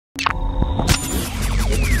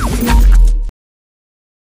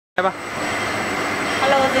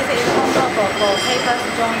Hello, this is HONETOP for paper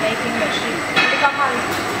stone making machine.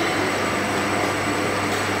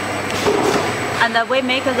 And we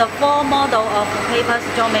make the full model of paper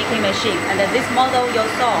stone making machine. And this model you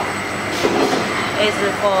saw is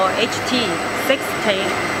for HT 60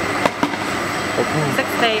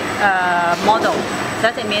 model.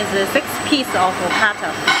 That means 6 pieces of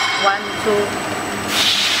cutter. 1, 2,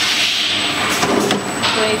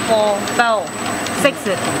 3, 4, 5, 6.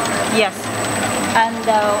 Yes. And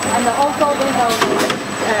also we have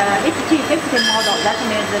HT 50 model. That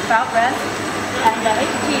means 12 brands. And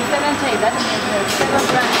HT 70. That means 7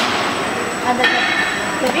 brands. And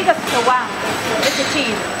the biggest one is HT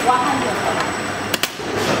 100.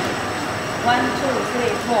 1, 2,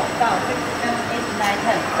 3, 4, 5, 6, 7, 8, 9,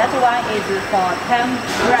 10. That one is for 10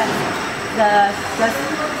 brands.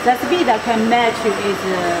 The speed can match is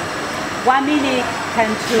 1 minute can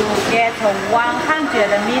to get 100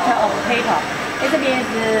 meter of paper. It means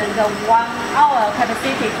the 1 hour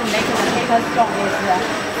capacity to make the paper stone is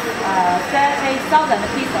 30,000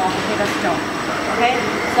 pieces of paper stone. Okay,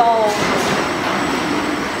 so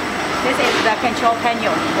this is the control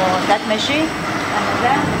panel for that machine. And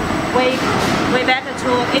then we back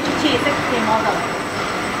to HT 60 model.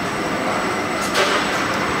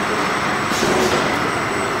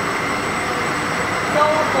 So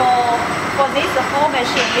for this whole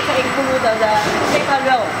machine, it includes the paper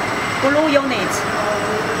roll, glue unit,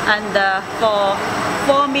 and for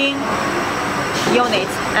forming unit,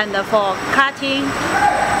 and for cutting,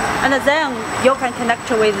 and then you can connect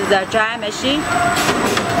with the dry machine.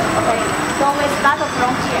 Okay, so we start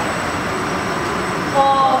from here.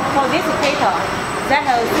 For this paper, there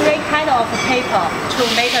are 3 kinds of paper to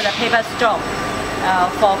make the paper stone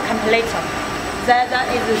for completer.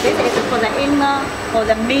 This is for the inner, for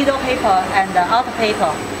the middle paper, and the outer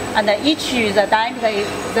paper. And each the diameter is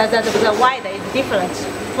the width is different.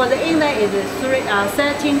 For the inner is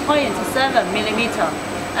 13.7 millimeter,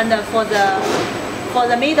 and for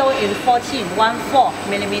the middle is 14.14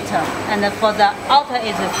 millimeter, and for the outer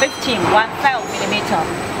is 15.15 millimeter.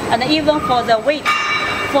 And even for the weight,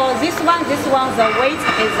 for this one the weight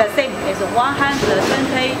is the same, is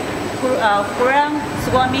 120 gram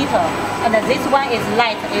square meter, and this one is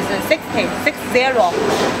light, is 60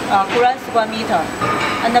 gram square meter.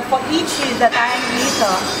 And for each the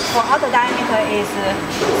diameter, for outer diameter is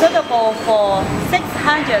suitable for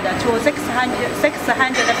 600 to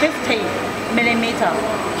 650 millimeter.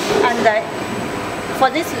 And for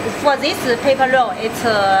this paper roll, it's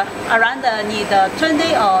around need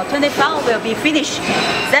 20 or 25 will be finished.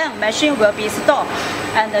 Then machine will be stopped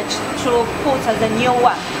and to put the new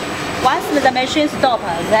one. Once the machine stops,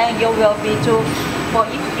 then you will be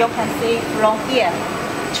you can see from here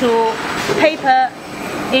to paper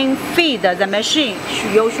in feed the machine.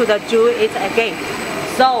 You should do it again.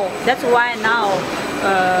 So that's why now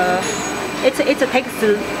it takes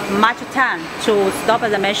much time to stop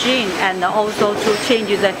the machine and also to change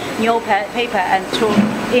the new paper and to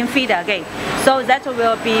infeed again. So that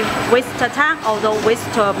will be waste time, although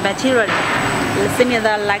waste material,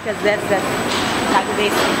 similar like this.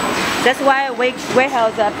 That's why we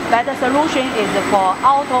have the better solution is for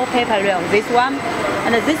auto paper roll. This one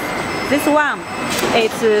and this one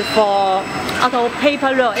is for auto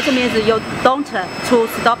paper roll. It means you don't to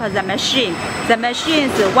stop the machine. The machine,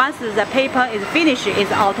 once the paper is finished,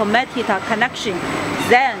 is automatic connection.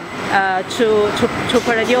 Then to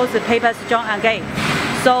produce the paper stone again.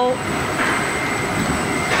 So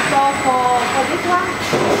for this one,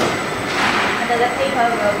 and the paper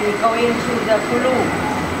will be going to the glue.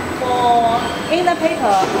 In the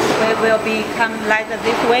paper, we will become like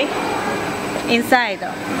this way inside,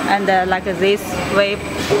 and like this way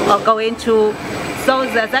going to, so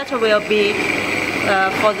that will be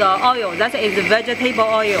for the oil. That is vegetable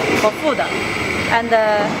oil for food, and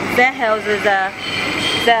there has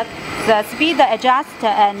the speed adjuster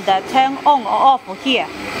and turn on or off here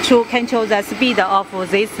to control the speed of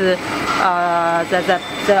this the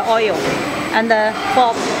oil. And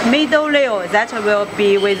for middle rail, that will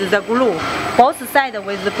be with the glue, both sides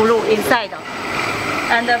with the glue inside.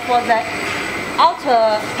 And for the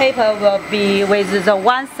outer paper will be with the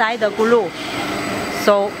one side glue.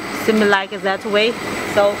 So similar like that way.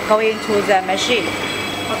 So going to the machine.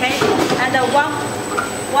 Okay. And one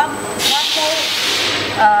more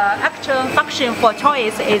actual function for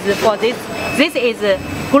choice is for this. This is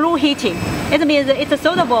glue heating. It means it's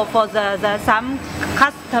suitable for some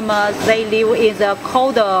customers, they live in the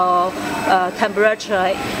colder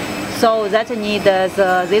temperature, so that need this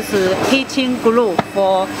heating glue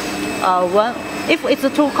for if it's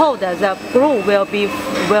too cold, the glue will be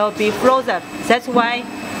frozen. That's why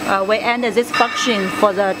we end this function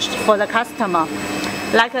for the customer.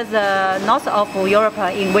 Like the north of Europe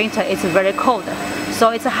in winter, it's very cold, so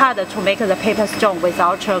it's hard to make the paper strong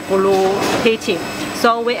without glue heating.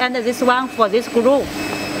 So we end this one for this glue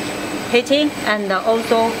heating, and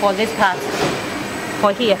also for this part,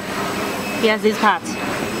 for here this part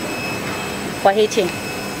for heating.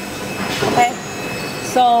 Okay,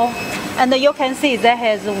 so and you can see there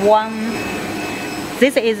has one.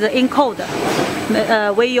 This is in code.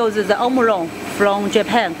 We use the omron from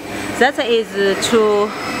Japan. That is to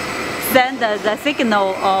send the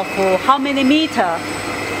signal of how many meter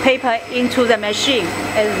paper into the machine.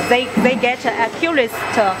 They get accurate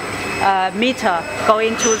meter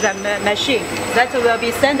going to the machine. That will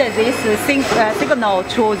be send this signal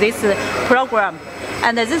to this program.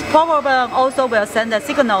 And this program also will send a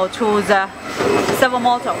signal to the servo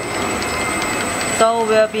motor. So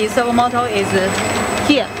will be servo motor is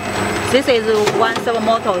here. This is one servo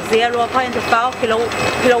motor, 0.5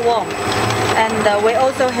 kilowatt. And we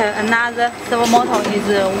also have another servo motor is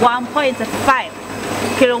 1.5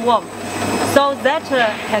 kilowatt. So that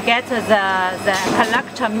get the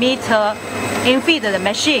collector meter in feed the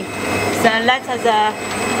machine. Then let the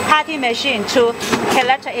cutting machine to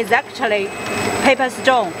collect exactly paper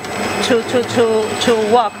strong to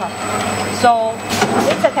work. So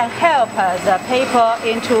it can help the paper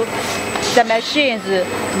into the machines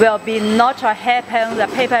will be not happen the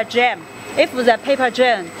paper jam. If the paper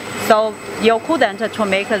jam, so you couldn't to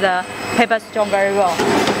make the paper strong very well.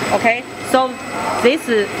 Okay, so this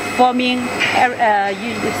forming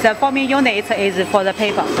the forming unit is for the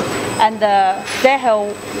paper, and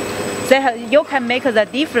you can make the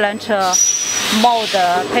different mold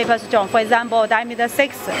paper strong. For example, diameter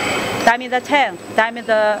 6, diameter 10,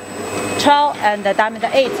 diameter 12, and diameter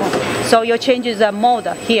 8. So you change the mold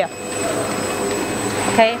here.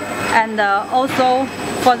 Okay, and also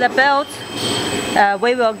for the belt,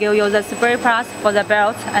 we will give you the spray press for the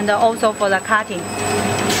belt and also for the cutting.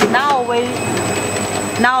 Now we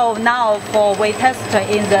test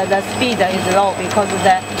in the speed is low because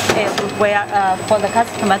for the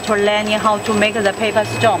customer to learning how to make the paper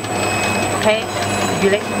strong. Okay,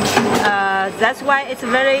 that's why it's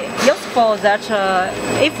very useful that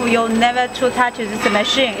if you never to touch this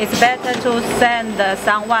machine, it's better to send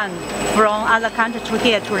someone from other country to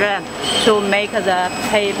here to learn to make the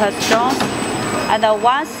paper strong. And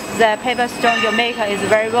once the paper strong you make is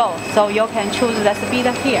very low, so you can choose the speed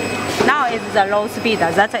here. Now it's the low speed,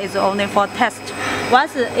 that is only for test.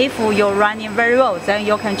 Once if you're running very low, then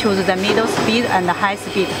you can choose the middle speed and the high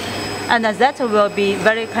speed. And that will be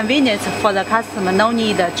very convenient for the customer, no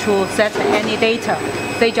need to set any data.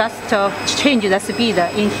 They just change the speed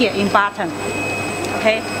in here, in button.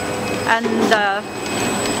 Okay, and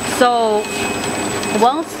so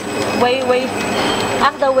once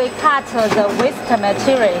after we cut the waste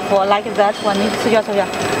material for like that one,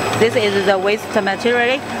 this is the waste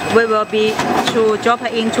material, we will be to drop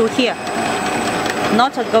into here,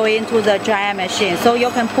 not go into the dryer machine. So you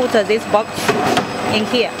can put this box in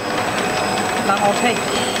here. Okay,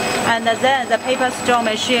 and then the paper strong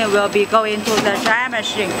machine will be going to the dryer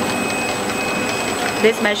machine.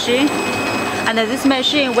 This machine, and this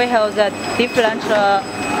machine we have the different,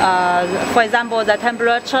 for example, the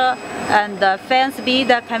temperature and the fan speed,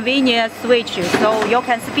 the convenience switch. So you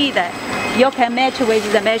can speed, you can match with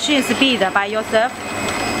the machine speed by yourself.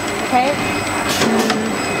 Okay,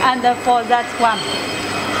 and for that one,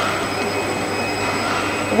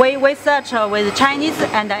 we search with Chinese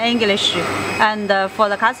and English, and for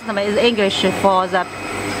the customer is English for the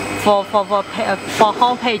for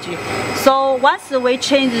home page. So once we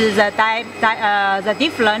change the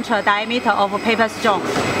different diameter of paper strong,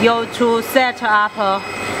 you to set up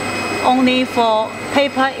only for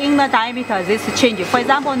paper in the diameter this change. For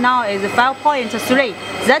example, now is 5.3.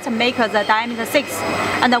 That make the diameter 6,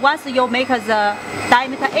 and once you make the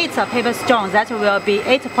diameter 8 paper strong, that will be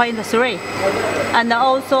 8.3. And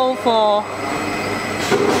also for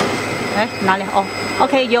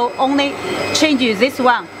okay, you only change this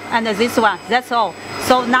one and this one. That's all.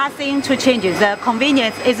 So nothing to change. The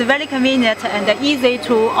convenience is very convenient and easy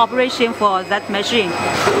to operation for that machine.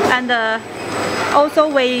 And also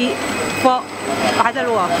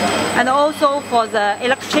for the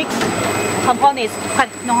electric components,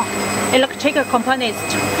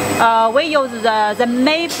 we use the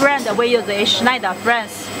main brand. We use Schneider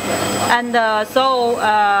France, and so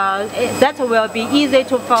that will be easy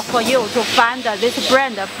for you to find this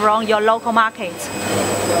brand from your local market.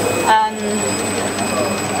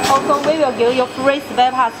 Also, we will give you free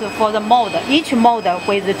spare parts for the mold. Each mold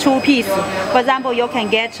with 2 pieces. For example, you can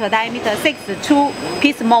get a diameter 6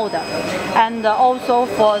 2-piece mold, and also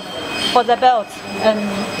for the belt and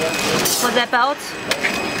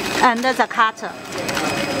the cutter.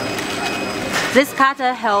 This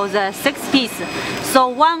cutter has 6 pieces, so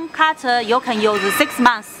one cutter you can use 6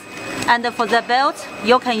 months, and for the belt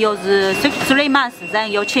you can use 3 months.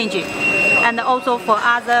 Then you change it, and also for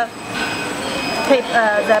other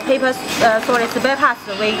spare parts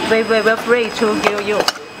we will free to give you.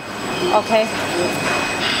 Okay.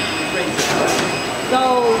 So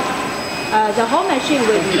the whole machine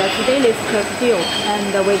with the stainless steel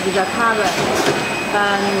and with the cover.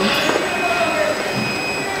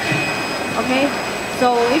 Okay. So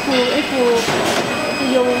if you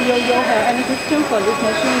have any question for this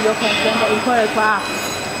machine, you can send the inquiry to us.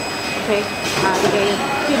 Okay. 이게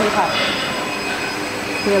찜이파.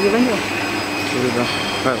 여기 왼쪽. 여기다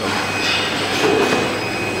빨간.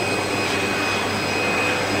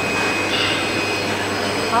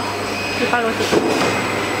 好，去8楼去。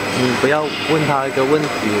你不要问他一个问题，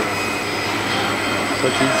说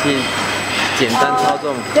机器简单操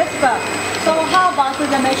纵。Jasper, so how about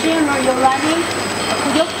the machine you're running?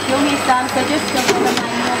 Could you give me some suggestions for my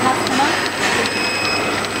new customer?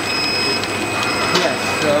 Yes.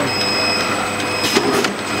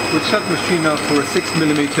 We've set the machine up for a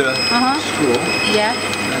 6mm straw. Yeah.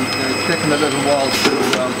 And it's taken a little while to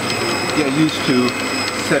get used to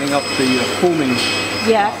setting up the forming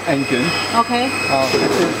engine. Okay.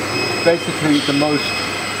 This is basically the most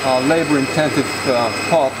labor-intensive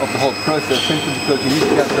part of the whole process, simply because you need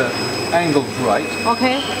to get the angles right.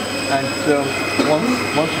 Okay. And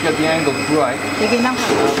once you get the angles right,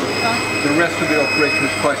 the rest of the operation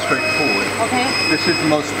is quite straightforward. Okay. This is the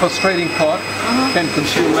most frustrating part. Can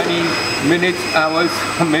consume many minutes, hours,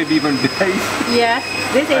 maybe even days. Yes.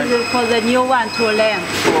 This is for the new one to learn.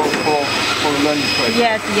 For learning process.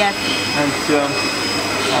 Yes, yes. And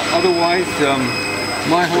otherwise,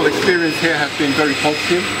 my whole experience here has been very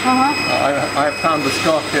positive. I have found the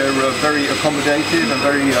staff here very accommodative and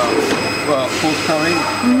very forthcoming,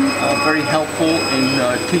 very helpful in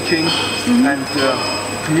teaching and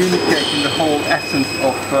communicating the whole essence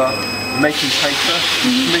of making paper,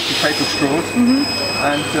 making paper straws.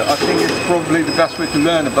 And I think it's probably the best way to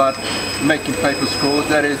learn about making paper straws.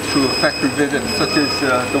 That is through a factory visit, such as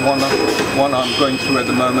the one I'm going through at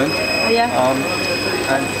the moment.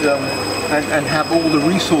 And have all the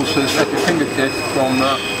resources at your fingertips from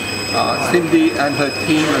Cindy and her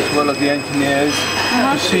team, as well as the engineers,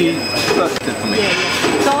 to see perfect for me.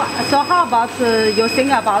 So how about you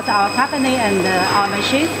think about our company and our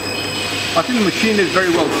machine? I think the machine is very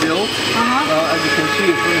well built. As you can see,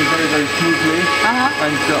 it's running very, very smoothly.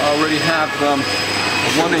 And I already have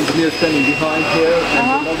one engineer standing behind here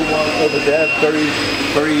and another one over there,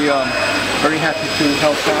 very happy to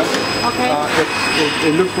help out. Okay.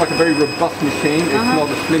 It looks like a very robust machine. It's not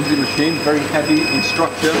a flimsy machine, very heavy in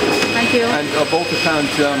structure. Thank you. And I've also found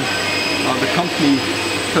the company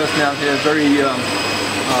personnel here very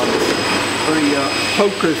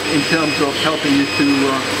focused in terms of helping you to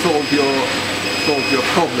solve your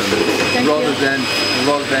problem, rather than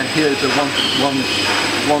here's a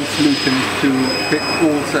one solution to fit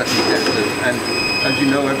all circumstances. And as you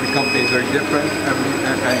know, every company is very different, and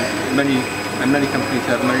many companies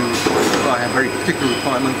have many requirements. I have very particular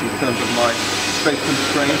requirements in terms of my space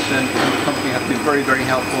constraints, and the company has been very, very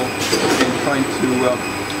helpful in trying to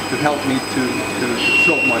help me to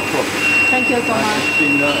solve my problem. Thank you so much.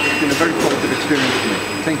 It's been a very positive experience for me.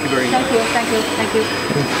 Thank you very much. Thank you.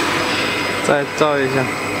 再照一下。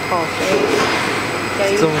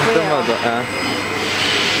这么多啊！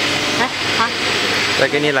来，好。再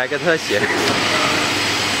给你来个特写。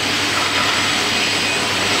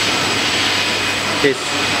Peace。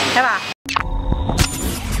来吧。